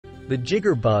The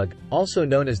jigger bug, also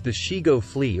known as the chigoe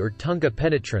flea or Tunga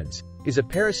penetrans, is a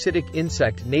parasitic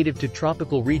insect native to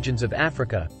tropical regions of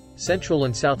Africa, Central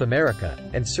and South America,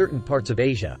 and certain parts of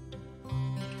Asia.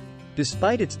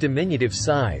 Despite its diminutive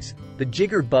size, the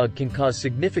jigger bug can cause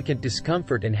significant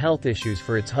discomfort and health issues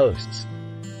for its hosts.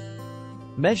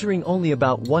 Measuring only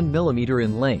about 1 millimeter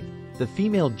in length, the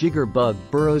female jigger bug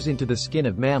burrows into the skin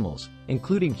of mammals,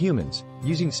 including humans,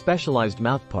 using specialized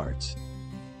mouthparts.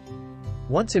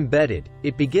 Once embedded,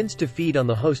 it begins to feed on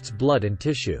the host's blood and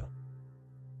tissue.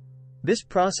 This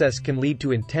process can lead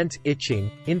to intense itching,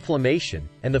 inflammation,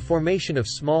 and the formation of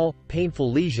small,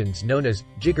 painful lesions known as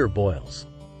jigger boils.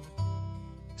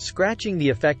 Scratching the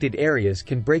affected areas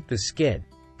can break the skin,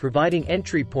 providing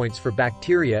entry points for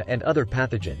bacteria and other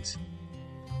pathogens.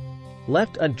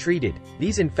 Left untreated,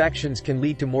 these infections can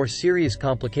lead to more serious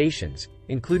complications,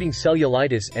 including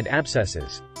cellulitis and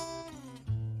abscesses.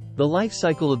 The life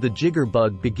cycle of the jigger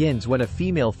bug begins when a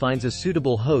female finds a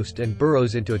suitable host and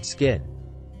burrows into its skin.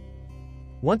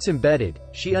 Once embedded,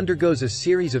 she undergoes a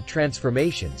series of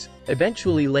transformations,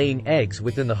 eventually laying eggs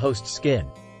within the host's skin.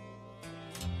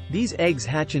 These eggs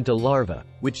hatch into larvae,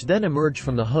 which then emerge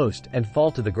from the host and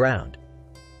fall to the ground.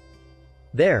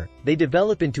 There, they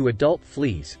develop into adult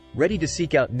fleas, ready to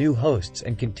seek out new hosts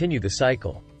and continue the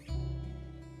cycle.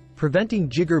 Preventing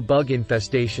jigger bug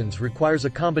infestations requires a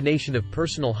combination of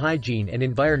personal hygiene and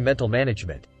environmental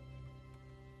management.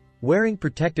 Wearing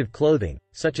protective clothing,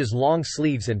 such as long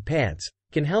sleeves and pants,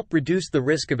 can help reduce the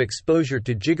risk of exposure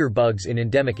to jigger bugs in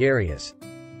endemic areas.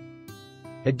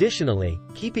 Additionally,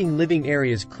 keeping living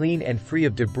areas clean and free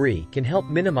of debris can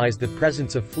help minimize the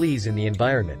presence of fleas in the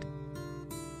environment.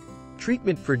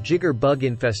 Treatment for jigger bug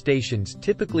infestations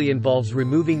typically involves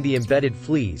removing the embedded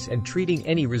fleas and treating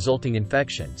any resulting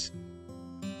infections.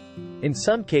 In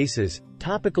some cases,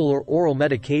 topical or oral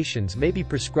medications may be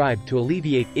prescribed to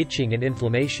alleviate itching and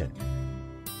inflammation.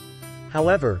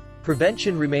 However,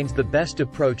 prevention remains the best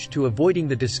approach to avoiding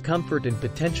the discomfort and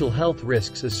potential health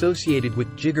risks associated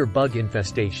with jigger bug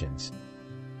infestations.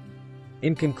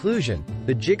 In conclusion,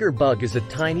 the jigger bug is a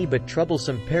tiny but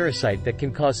troublesome parasite that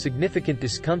can cause significant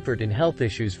discomfort and health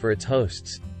issues for its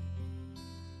hosts.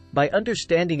 By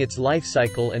understanding its life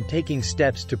cycle and taking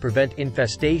steps to prevent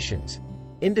infestations,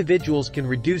 individuals can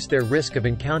reduce their risk of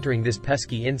encountering this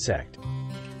pesky insect.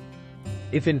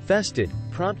 If infested,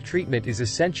 prompt treatment is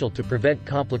essential to prevent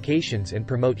complications and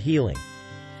promote healing.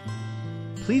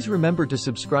 Please remember to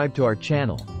subscribe to our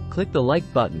channel, click the like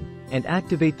button, and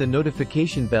activate the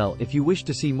notification bell if you wish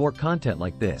to see more content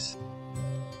like this.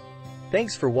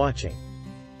 Thanks for watching.